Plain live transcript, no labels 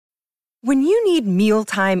When you need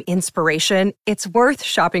mealtime inspiration, it's worth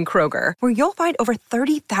shopping Kroger, where you'll find over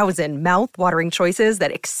 30,000 mouth-watering choices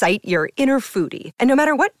that excite your inner foodie. And no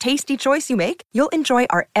matter what tasty choice you make, you'll enjoy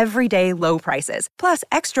our everyday low prices, plus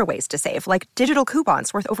extra ways to save, like digital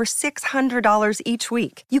coupons worth over $600 each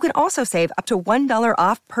week. You can also save up to $1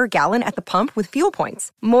 off per gallon at the pump with fuel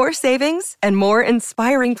points. More savings and more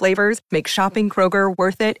inspiring flavors make shopping Kroger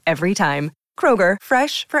worth it every time. Kroger,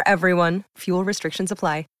 fresh for everyone. Fuel restrictions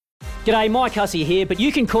apply. G'day, Mike Hussey here, but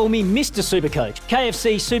you can call me Mr. Supercoach.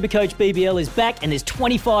 KFC Supercoach BBL is back and there's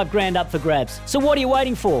 25 grand up for grabs. So what are you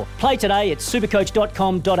waiting for? Play today at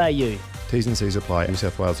supercoach.com.au. T's and C's apply. New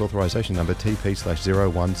South Wales authorisation number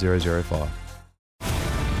TP/01005.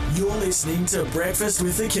 You're listening to Breakfast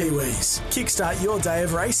with the Kiwis. Kickstart your day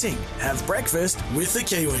of racing. Have breakfast with the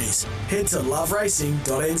Kiwis. Head to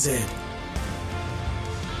loveracing.nz.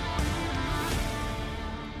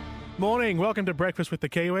 Morning, welcome to Breakfast with the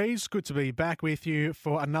Kiwis. Good to be back with you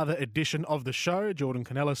for another edition of the show. Jordan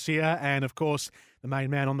Canellis here, and of course, the main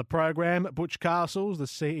man on the program, Butch Castles, the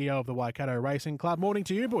CEO of the Waikato Racing Club. Morning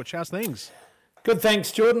to you, Butch. How's things? Good,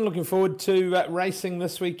 thanks, Jordan. Looking forward to racing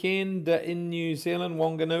this weekend in New Zealand,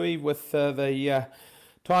 Wanganui, with the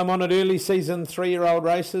time-honoured early season 3-year-old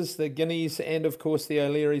races, the Guineas, and of course the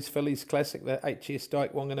O'Leary's Fillies Classic, the HS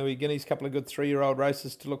Dyke Wanganui Guineas. Couple of good 3-year-old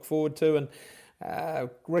races to look forward to, and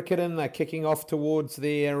Riccarton, they're kicking off towards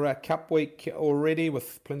their Cup week already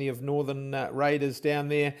with plenty of Northern Raiders down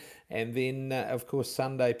there. And then, of course,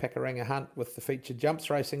 Sunday, Pakuranga Hunt with the featured jumps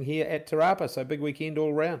racing here at Te Rapa. So big weekend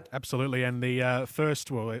all round. Absolutely. And the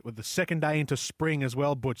with the second day into spring as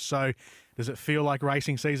well, Butch. So does it feel like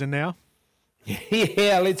racing season now?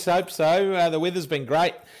 Yeah, let's hope so. The weather's been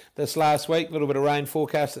great this last week. A little bit of rain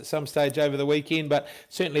forecast at some stage over the weekend, but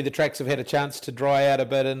certainly the tracks have had a chance to dry out a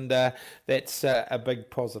bit, and that's a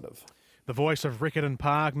big positive. The voice of Riccarton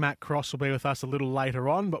Park, Matt Cross, will be with us a little later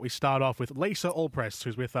on, but we start off with Lisa Allprest,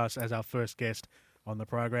 who's with us as our first guest on the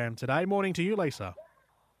program today. Morning to you, Lisa.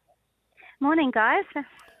 Morning, guys.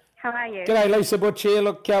 How are you? G'day, Lisa Butch here.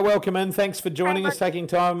 Look, welcome in. Thanks for joining us, taking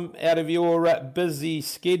time out of your busy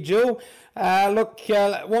schedule.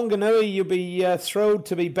 Wanganui, you'll be thrilled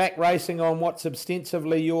to be back racing on what's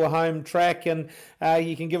ostensibly your home track, and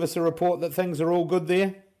you can give us a report that things are all good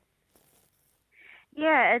there?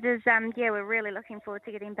 Yeah, it is. We're really looking forward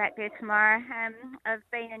to getting back there tomorrow. I've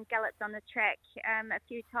been in Gallets on the track a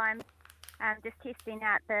few times, just testing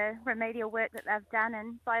out the remedial work that they've done,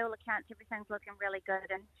 and by all accounts, everything's looking really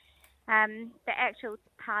good. And the actual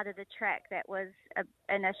part of the track that was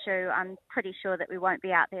an issue, I'm pretty sure that we won't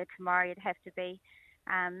be out there tomorrow. You'd have to be,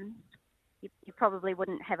 you probably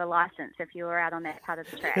wouldn't have a licence if you were out on that part of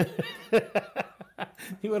the track.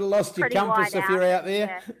 You would have lost your compass if you're out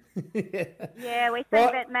there. Yeah, we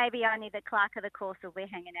think that maybe only the clerk of the course will be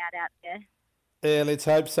hanging out there. Yeah, let's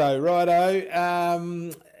hope so.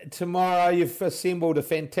 Righto. Tomorrow you've assembled a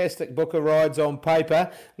fantastic book of rides on paper.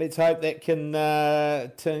 Let's hope that can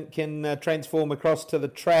transform across to the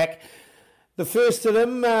track. The first of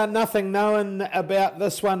them, nothing known about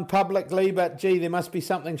this one publicly, but gee, there must be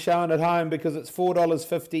something showing at home because it's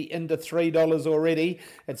 $4.50 into $3 already.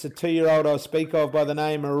 It's a 2-year-old I speak of by the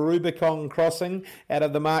name of Rubicon Crossing out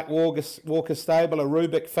of the Mark Walker stable, a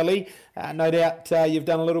Rubik filly. No doubt you've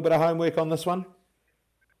done a little bit of homework on this one.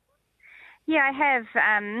 Yeah, I have,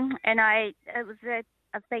 and I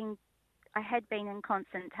had been in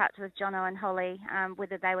constant touch with Jono and Holly,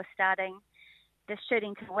 whether they were starting the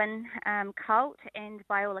Shooting to Win colt, and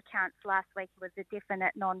by all accounts last week he was a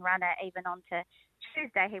definite non-runner. Even on to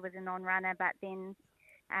Tuesday he was a non-runner, but then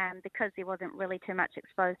because there wasn't really too much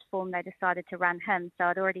exposed form, they decided to run him. So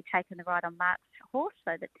I'd already taken the ride on Mark's horse,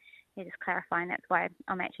 so that just clarifying that's why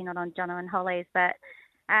I'm actually not on Jono and Holly's. But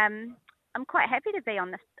I'm quite happy to be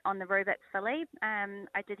on the Rubik filly.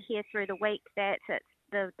 I did hear through the week that it's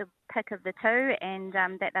the pick of the two, and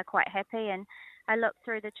that they're quite happy. And I looked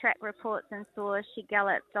through the track reports and saw she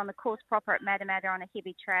galloped on the course proper at Matamata on a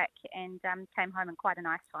heavy track, and came home in quite a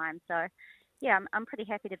nice time. So, yeah, I'm pretty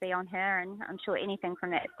happy to be on her, and I'm sure anything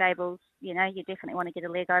from that stables, you definitely want to get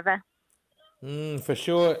a leg over. For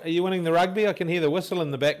sure. Are you winning the rugby? I can hear the whistle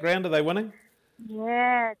in the background. Are they winning?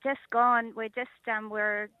 Yeah, just gone. We're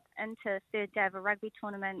into third day of a rugby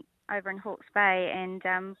tournament over in Hawke's Bay, and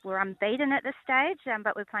we're unbeaten at this stage,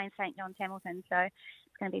 but we're playing St John's Hamilton, so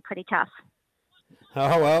it's going to be pretty tough.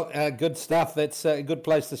 Oh, well, good stuff. That's a good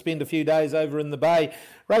place to spend a few days over in the Bay.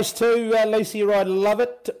 Race 2, Lisa, you ride Love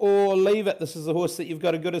It or Leave It. This is a horse that you've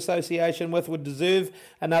got a good association with, would deserve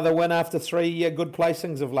another win after 3 good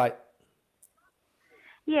placings of late.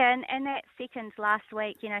 Yeah, and that second last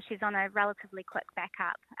week, she's on a relatively quick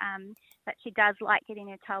backup, but she does like getting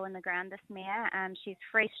her toe in the ground, this mare. She's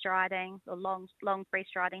free striding, or long free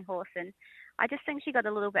striding horse, and I just think she got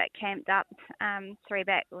a little bit camped up three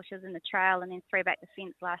back, or she was in the trail and then three back the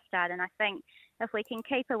fence last start. And I think if we can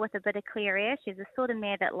keep her with a bit of clear air, she's a sort of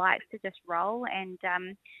mare that likes to just roll, and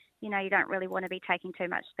you don't really want to be taking too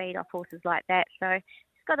much speed off horses like that. So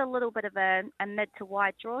got a little bit of a mid to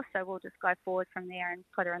wide draw, so we'll just go forward from there and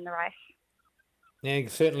put her in the race. Yeah,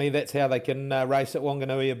 certainly that's how they can race at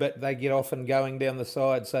Wanganui a bit. They get off and going down the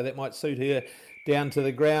side, so that might suit her down to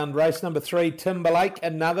the ground. Race number 3, Timberlake,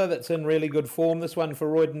 another that's in really good form. This one for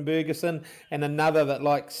Royden Bergerson, and another that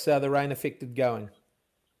likes the rain-affected going.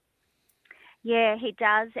 Yeah, he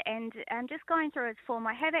does, and just going through his form,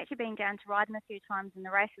 I have actually been down to ride him a few times, and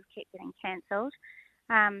the races kept getting cancelled.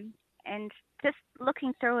 And just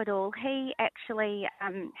looking through it all, he actually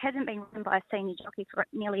hasn't been ridden by a senior jockey for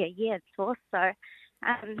nearly a year, so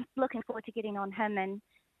looking forward to getting on him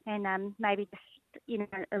and maybe just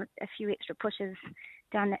a few extra pushes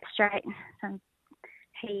down that straight. So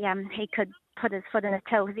he could put his foot in the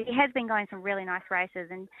till, because he has been going some really nice races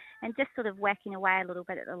and just sort of whacking away a little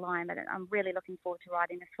bit at the line. But I'm really looking forward to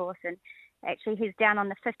riding this horse. And actually, he's down on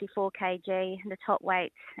the 54 kg, the top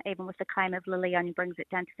weight, even with the claim of Lily, only brings it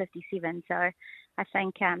down to 57. So I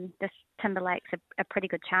think this Timberlake's a pretty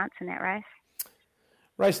good chance in that race.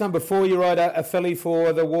 Race number 4, you ride a filly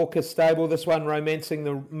for the Walker stable. This one, Romancing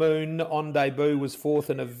the Moon, on debut, was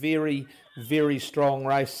fourth in a very, very strong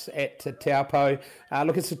race at Taupo.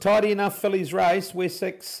 Look, it's a tidy enough fillies race.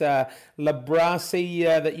 Wessex, Labrasi,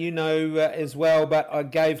 that you know as well, but I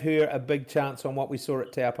gave her a big chance on what we saw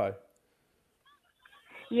at Taupo.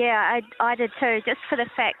 Yeah, I did too, just for the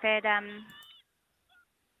fact that,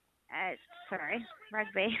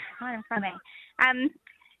 Rugby, right in front of me.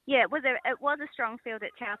 Yeah, it was a strong field at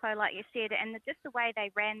Taupo, like you said, and just the way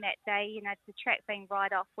they ran that day, the track being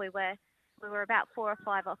right off, we were about 4 or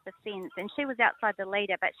 5 off the fence, and she was outside the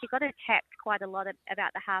leader, but she got attacked quite a lot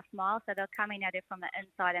about the half mile, so they're coming at her from the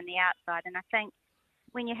inside and the outside. And I think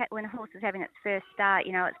when a horse is having its first start,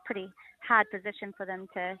 it's pretty hard position for them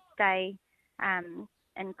to stay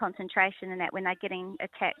in concentration, and that when they're getting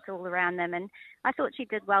attacked all around them. And I thought she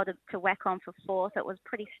did well to whack on for fourth. It was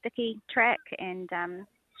pretty sticky track, and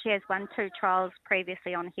she has won 2 trials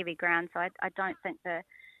previously on heavy ground, so I don't think the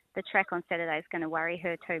track on Saturday is going to worry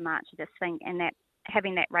her too much. I just think, and that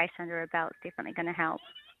having that race under her belt is definitely going to help.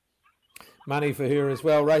 Money for her as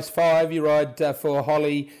well. Race 5, you ride for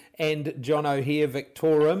Holly and John O'Hare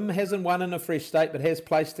Victorum. Hasn't won in a fresh state, but has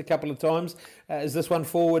placed a couple of times. Is this one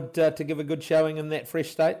forward to give a good showing in that fresh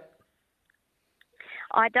state?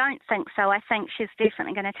 I don't think so. I think she's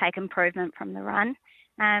definitely going to take improvement from the run.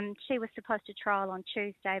 She was supposed to trial on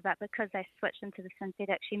Tuesday, but because they switched into the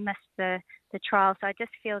synthetic, she missed the trial. So I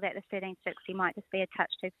just feel that the 1360 might just be a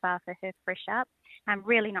touch too far for her fresh up.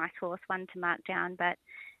 Really nice horse, one to mark down, but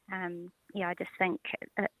I just think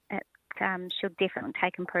she'll definitely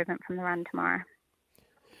take improvement from the run tomorrow.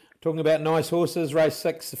 Talking about nice horses, race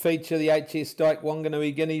 6, the feature, the HS Dyke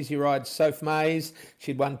Wanganui Guineas. You ride Soph Mays.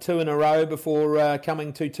 She'd won 2 in a row before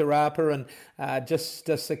coming to Te Rapa and just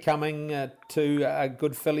succumbing to a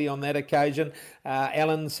good filly on that occasion.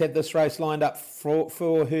 Alan's had this race lined up for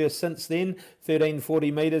her since then.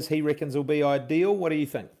 1340 metres, he reckons will be ideal. What do you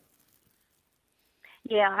think?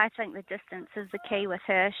 Yeah, I think the distance is the key with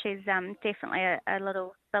her. She's definitely a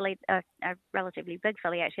little filly, a relatively big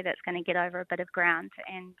filly actually, that's going to get over a bit of ground.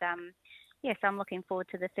 And so I'm looking forward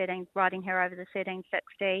to riding her over the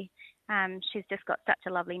 1360. She's just got such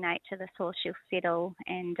a lovely nature, this horse. She'll settle,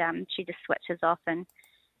 and she just switches off, and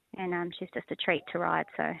she's just a treat to ride.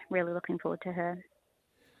 So really looking forward to her.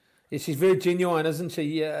 Yeah, she's very genuine, isn't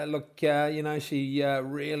she? She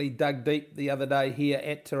really dug deep the other day here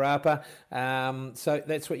at Te Rapa. So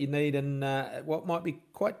that's what you need in what might be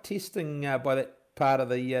quite testing by that part of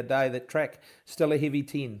the day, that track. Still a heavy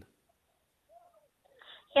 10.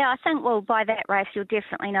 Yeah, I think, by that race, you'll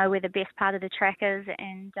definitely know where the best part of the track is.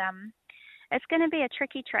 And it's going to be a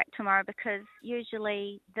tricky track tomorrow, because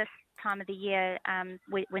usually this time of the year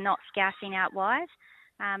we're not scouting out wide.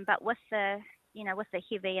 But with the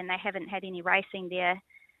heavy, and they haven't had any racing there,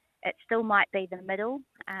 it still might be the middle,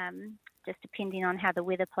 just depending on how the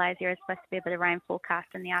weather plays. There is supposed to be a bit of rain forecast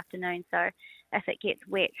in the afternoon, so if it gets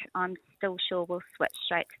wet, I'm still sure we'll switch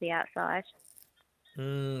straight to the outside.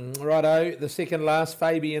 Righto, the second last,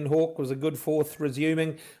 Fabian Hawke, was a good fourth,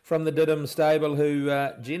 resuming from the Diddham stable, who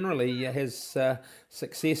generally has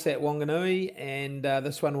success at Wanganui, and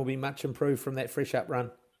this one will be much improved from that fresh up run.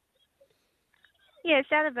 Yeah,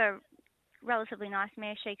 it's out of a relatively nice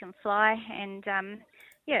mare. She can fly, and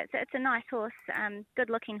Yeah, it's a nice horse,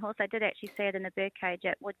 good-looking horse. I did actually see it in the birdcage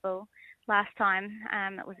at Woodville last time.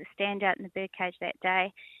 It was a standout in the birdcage that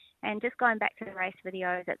day. And just going back to the race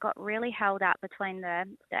videos, it got really held up between the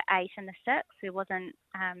 8 and the 6, who was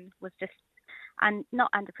just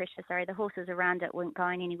not under pressure, sorry. The horses around it weren't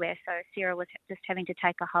going anywhere, so Sarah was just having to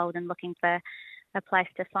take a hold and looking for a place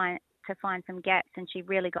to find some gaps, and she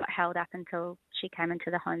really got held up until she came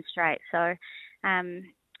into the home straight. So, I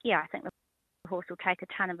think the horse will take a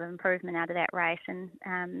ton of improvement out of that race, and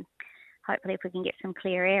hopefully if we can get some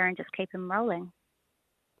clear air and just keep him rolling.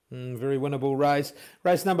 Very winnable race.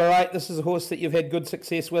 Race number 8, this is a horse that you've had good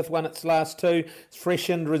success with, won its last 2. It's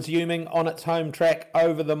freshened, resuming on its home track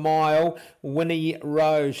over the mile. Winnie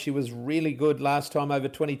Rose, she was really good last time over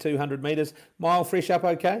 2,200 metres. Mile fresh up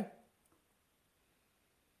okay?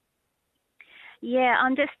 Yeah,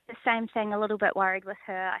 I'm just the same thing, a little bit worried with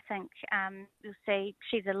her. I think you'll see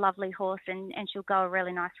she's a lovely horse and she'll go a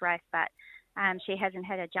really nice race, but she hasn't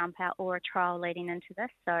had a jump out or a trial leading into this,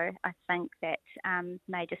 so I think that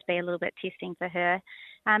may just be a little bit testing for her.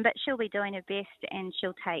 But she'll be doing her best and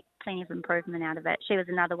she'll take plenty of improvement out of it. She was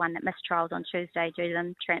another one that missed trials on Tuesday due to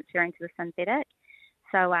them transferring to the synthetic.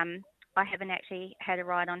 So I haven't actually had a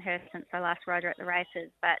ride on her since I last rode her at the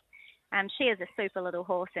races, but she is a super little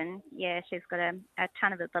horse, and yeah, she's got a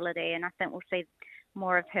ton of ability, and I think we'll see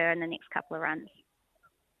more of her in the next couple of runs.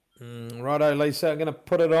 Righto, Lisa, I'm going to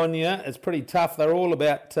put it on you. It's pretty tough. They're all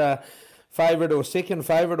about favourite or second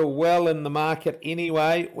favourite or well in the market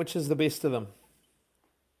anyway. Which is the best of them?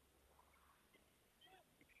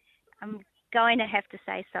 I'm going to have to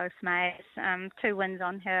say So Smays. 2 wins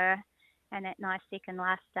on her and that nice second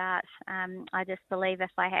last start. I just believe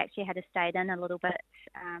if I actually had stayed in a little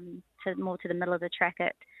bit more to the middle of the track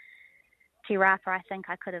at Te Rapa, I think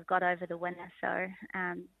I could have got over the winner. So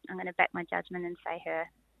I'm going to back my judgment and say her.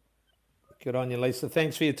 Good on you, Lisa.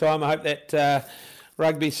 Thanks for your time. I hope that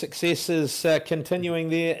rugby success is continuing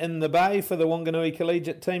there in the Bay for the Wanganui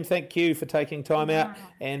Collegiate team. Thank you for taking time out,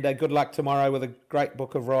 and good luck tomorrow with a great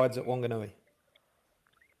book of rides at Wanganui.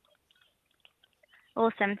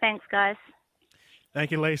 Awesome. Thanks, guys. Thank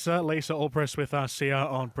you, Lisa. Lisa Allpress with us here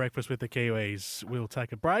on Breakfast with the Kiwis. We'll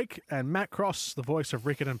take a break, and Matt Cross, the voice of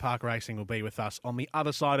Riccarton Park Racing, will be with us on the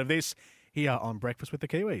other side of this here on Breakfast with the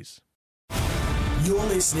Kiwis. You're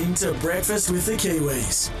listening to Breakfast with the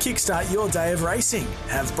Kiwis. Kickstart your day of racing.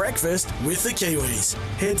 Have breakfast with the Kiwis.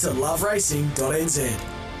 Head to loveracing.nz.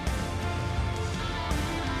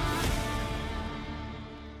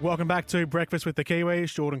 Welcome back to Breakfast with the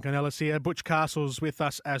Kiwis. Jordan Canellis here. Butch Castle's with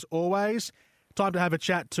us as always. Time to have a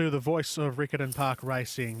chat to the voice of Riccarton Park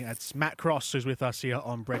Racing. It's Matt Cross who's with us here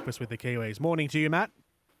on Breakfast with the Kiwis. Morning to you, Matt.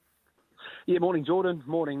 Yeah, morning, Jordan.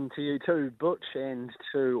 Morning to you too, Butch, and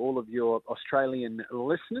to all of your Australian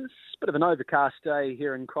listeners. Bit of an overcast day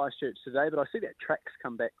here in Christchurch today, but I see that track's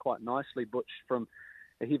come back quite nicely, Butch, from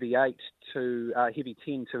a heavy 8 to heavy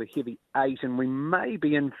 10 to a heavy 8, and we may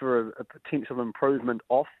be in for a potential improvement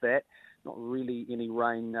off that. Not really any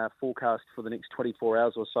rain forecast for the next 24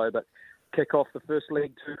 hours or so, but kick off the first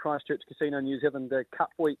leg to Christchurch Casino New Zealand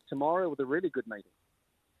Cup Week tomorrow with a really good meeting.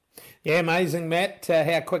 Yeah, amazing, Matt,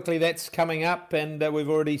 how quickly that's coming up, and we've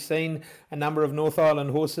already seen a number of North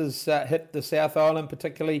Island horses hit the South Island,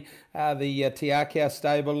 particularly the Te Akau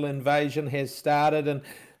stable invasion has started. And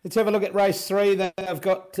let's have a look at race 3. They've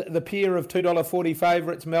got the pair of $2.40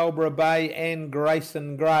 favourites, Marlborough Bay and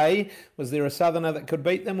Grayson Gray. Was there a Southerner that could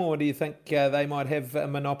beat them, or do you think they might have a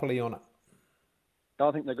monopoly on it? I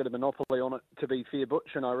think they've got a monopoly on it, to be fair,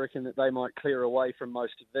 Butch, and I reckon that they might clear away from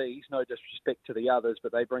most of these. No disrespect to the others,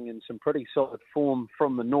 but they bring in some pretty solid form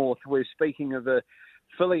from the north. We're speaking of a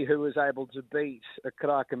filly who was able to beat a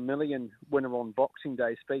Karaka Million winner on Boxing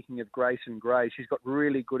Day. Speaking of Grayson Gray, she's got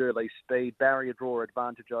really good early speed, barrier draw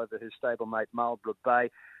advantage over her stablemate Marlborough Bay.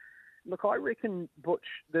 Look, I reckon, Butch,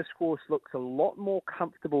 this horse looks a lot more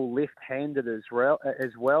comfortable left-handed as well.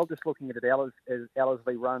 Just looking at it as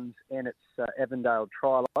Ellerslie runs and its Avondale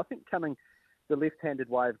trial, I think coming the left-handed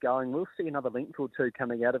way of going, we'll see another length or two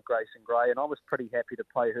coming out of Grayson Gray, and I was pretty happy to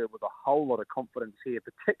play her with a whole lot of confidence here,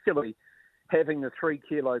 particularly having the 3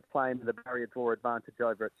 kilos playing with the barrier draw advantage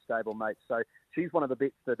over its stablemate. So she's one of the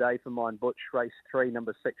bets of the day for mine, Butch. Race 3,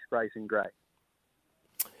 number 6, Grayson Gray.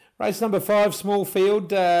 Race number 5, small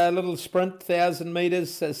field, little sprint, 1,000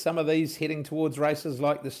 metres. Some of these heading towards races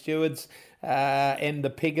like the Stewards and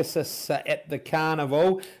the Pegasus at the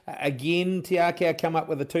Carnival. Again, Te Akau come up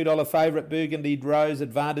with a $2 favourite, Burgundy Rose,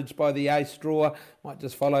 advantaged by the ace draw. Might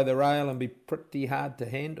just follow the rail and be pretty hard to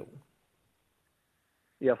handle.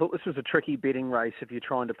 Yeah, I thought this was a tricky betting race if you're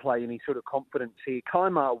trying to play any sort of confidence here.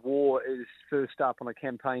 Kaimar War is first up on a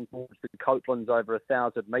campaign towards the Copelands over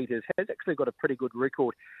 1,000 metres. Has actually got a pretty good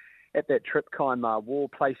record at that trip. Kaimar War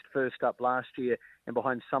placed first up last year and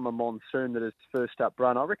behind Summer Monsoon that is first up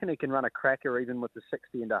run. I reckon he can run a cracker even with the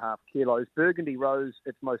 60.5 kilos. Burgundy Rose,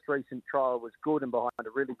 its most recent trial, was good and behind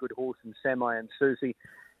a really good horse in Samai and Susie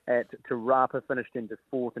at Te Rapa, finished into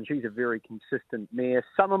fourth, and she's a very consistent mare.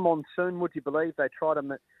 Summer Monsoon, would you believe? They tried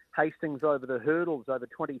him at Hastings over the hurdles, over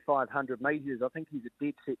 2,500 metres. I think he's a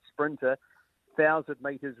dead set sprinter. 1,000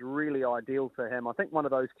 metres, really ideal for him. I think one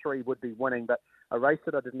of those three would be winning, but a race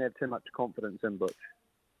that I didn't have too much confidence in, Butch.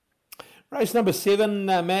 Race number 7,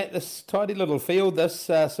 Matt, this tidy little field,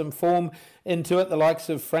 some form into it, the likes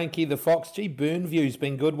of Frankie the Fox. Burnview's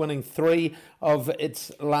been good, winning 3 of its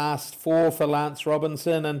last 4 for Lance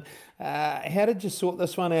Robinson. And how did you sort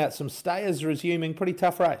this one out? Some stayers resuming, pretty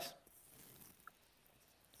tough race.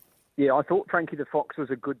 Yeah, I thought Frankie the Fox was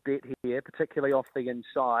a good bet here, particularly off the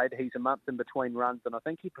inside. He's a month in between runs, and I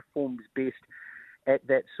think he performs best at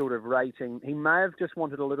that sort of rating. He may have just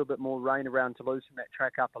wanted a little bit more rain around to loosen that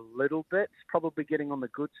track up a little bit. It's probably getting on the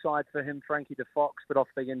good side for him, Frankie the Fox, but off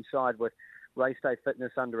the inside with race day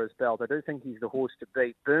fitness under his belt, I do think he's the horse to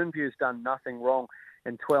beat. Burnview's done nothing wrong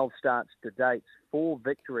in 12 starts to date, 4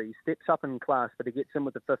 victories, steps up in class, but he gets in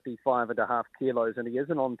with the 55.5 kilos, and he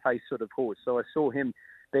is an on-pace sort of horse. So I saw him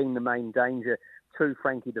being the main danger to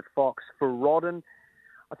Frankie the Fox. For Rodden,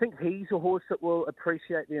 I think he's a horse that will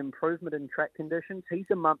appreciate the improvement in track conditions. He's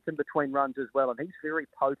a month in between runs as well, and he's very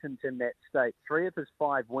potent in that state. 3 of his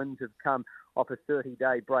 5 wins have come off a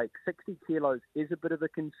 30-day break. 60 kilos is a bit of a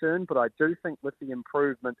concern, but I do think with the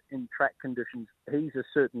improvement in track conditions, he's a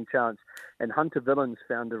certain chance. And Hunter Villains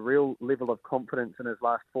found a real level of confidence in his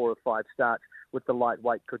last 4 or 5 starts with the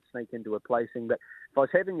lightweight, could sneak into a placing. But if I was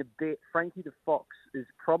having a bet, Frankie the Fox is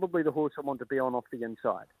probably the horse I want to be on off the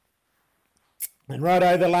inside. And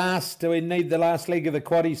do we need the last leg of the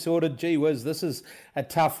quaddie sorted? Gee whiz, this is a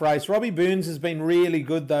tough race. Robbie Burns has been really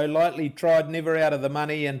good though, lightly tried, never out of the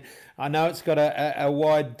money, and I know it's got a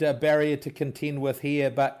wide barrier to contend with here,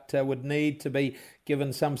 but would need to be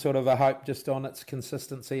given some sort of a hope just on its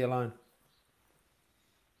consistency alone.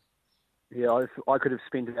 Yeah, I could have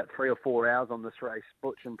spent about 3 or 4 hours on this race,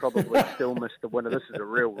 Butch, and probably still missed the winner. This is a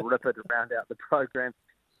real ripper to round out the program.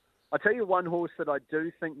 I'll tell you one horse that I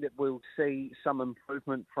do think that we'll see some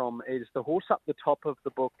improvement from is the horse up the top of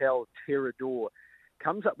the book, El Tirador.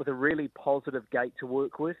 Comes up with a really positive gate to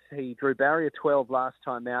work with. He drew barrier 12 last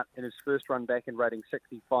time out in his first run back in rating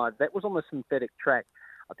 65. That was on the synthetic track.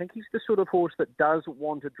 I think he's the sort of horse that does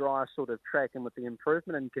want a dry sort of track, and with the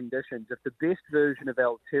improvement in conditions, if the best version of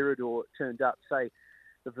El Tirador turned up, say,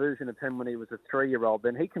 the version of him when he was a 3-year-old,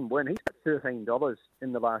 then he can win. He's got $13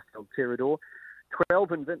 in the last El Tirador.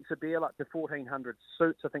 12 Invincible up to 1,400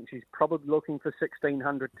 suits. I think she's probably looking for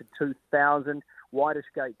 1,600 to 2,000. Widest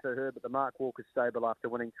gate for her, but the Mark Walker stable after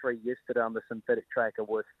winning 3 yesterday on the synthetic track are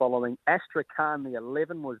worth following. Astra Khan, the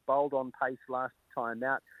 11, was bowled on pace last time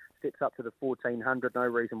out. Steps up to the 1,400. No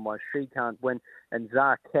reason why she can't win. And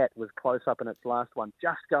Zarkat was close up in its last one,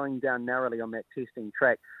 just going down narrowly on that testing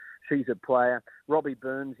track. She's a player. Robbie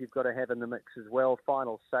Burns, you've got to have in the mix as well.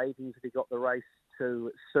 Final Savings, if he got the race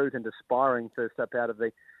to suit and aspiring first up out of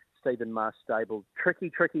the Stephen Marsh stable.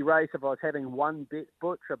 Tricky race. If I was having one bet,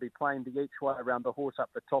 Butch, I'd be playing the each way around the horse up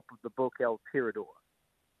the top of the book, El Tirador.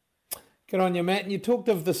 Good on you, Matt. And you talked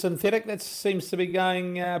of the synthetic. That seems to be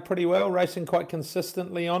going pretty well, racing quite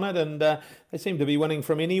consistently on it, and they seem to be winning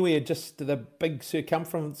from anywhere. Just the big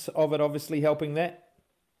circumference of it obviously helping that.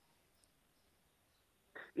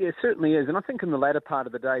 Yeah, it certainly is. And I think in the latter part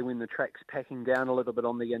of the day when the track's packing down a little bit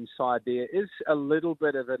on the inside, there is a little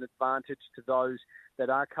bit of an advantage to those that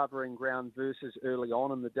are covering ground versus early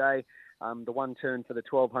on in the day. The one turn for the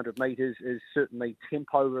 1,200 metres is certainly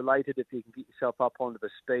tempo related. If you can get yourself up onto the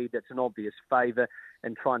speed, that's an obvious favour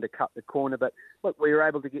in trying to cut the corner. But look, we were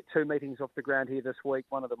able to get 2 meetings off the ground here this week,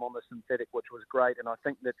 one of them on the synthetic, which was great. And I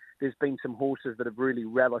think that there's been some horses that have really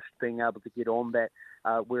relished being able to get on that,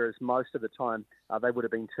 whereas most of the time they would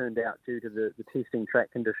have been turned out due to the testing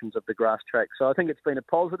track conditions of the grass track. So I think it's been a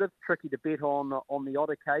positive, tricky to bet on the odd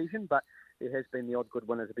occasion, but there has been the odd good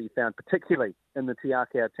winner to be found, particularly in the Te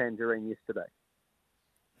Akau Tangerine yesterday.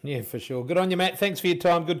 Yeah, for sure. Good on you, Matt. Thanks for your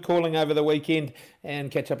time. Good calling over the weekend, and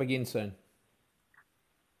catch up again soon.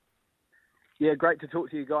 Yeah, great to talk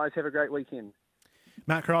to you guys. Have a great weekend.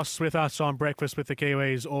 Matt Cross with us on Breakfast with the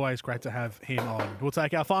Kiwis. Always great to have him on. We'll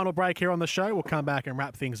take our final break here on the show. We'll come back and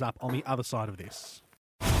wrap things up on the other side of this.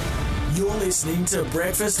 You're listening to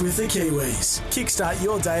Breakfast with the Kiwis. Kickstart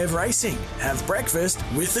your day of racing. Have breakfast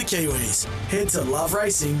with the Kiwis. Head to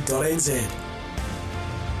loveracing.nz.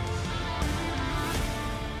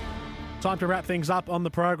 Time to wrap things up on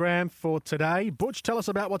the program for today. Butch, tell us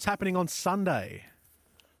about what's happening on Sunday.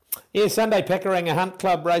 Yeah, Sunday Pakuranga Hunt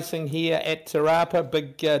Club racing here at Te Rapa.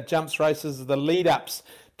 Big jumps races, the lead-ups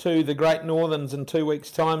to the Great Northerns in 2 weeks'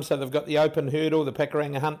 time. So they've got the Open Hurdle, the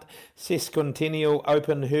Pakuranga Hunt Sesquicentennial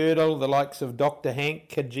Open Hurdle, the likes of Dr. Hank,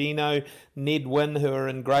 Kajino, Ned Wynn, who are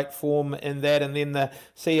in great form in that, and then the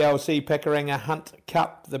CLC Pakuranga Hunt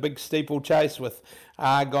Cup, the big steeplechase with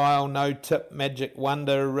Argyle, No Tip, Magic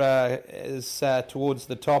Wonder is towards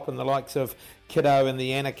the top, and the likes of Kiddo and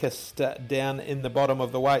the Anarchist down in the bottom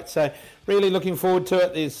of the weight. So really looking forward to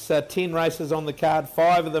it. There's 10 races on the card,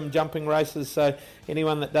 5 of them jumping races, so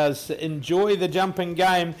anyone that does enjoy the jumping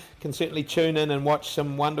game can certainly tune in and watch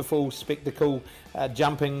some wonderful spectacle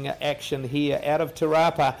jumping action here out of Te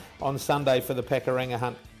Rapa on Sunday for the Pakuranga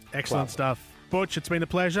Hunt Excellent Club. stuff. Butch, it's been a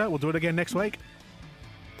pleasure. We'll do it again next week.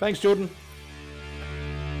 Thanks, Jordan.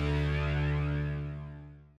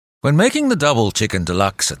 When making the double chicken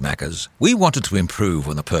deluxe at Macca's, we wanted to improve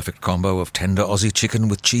on the perfect combo of tender Aussie chicken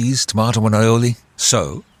with cheese, tomato and aioli.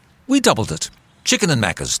 So, we doubled it. Chicken and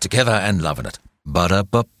Macca's, together and loving it.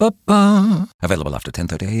 Ba-da-ba-ba-ba. Available after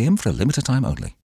 10:30 a.m. for a limited time only.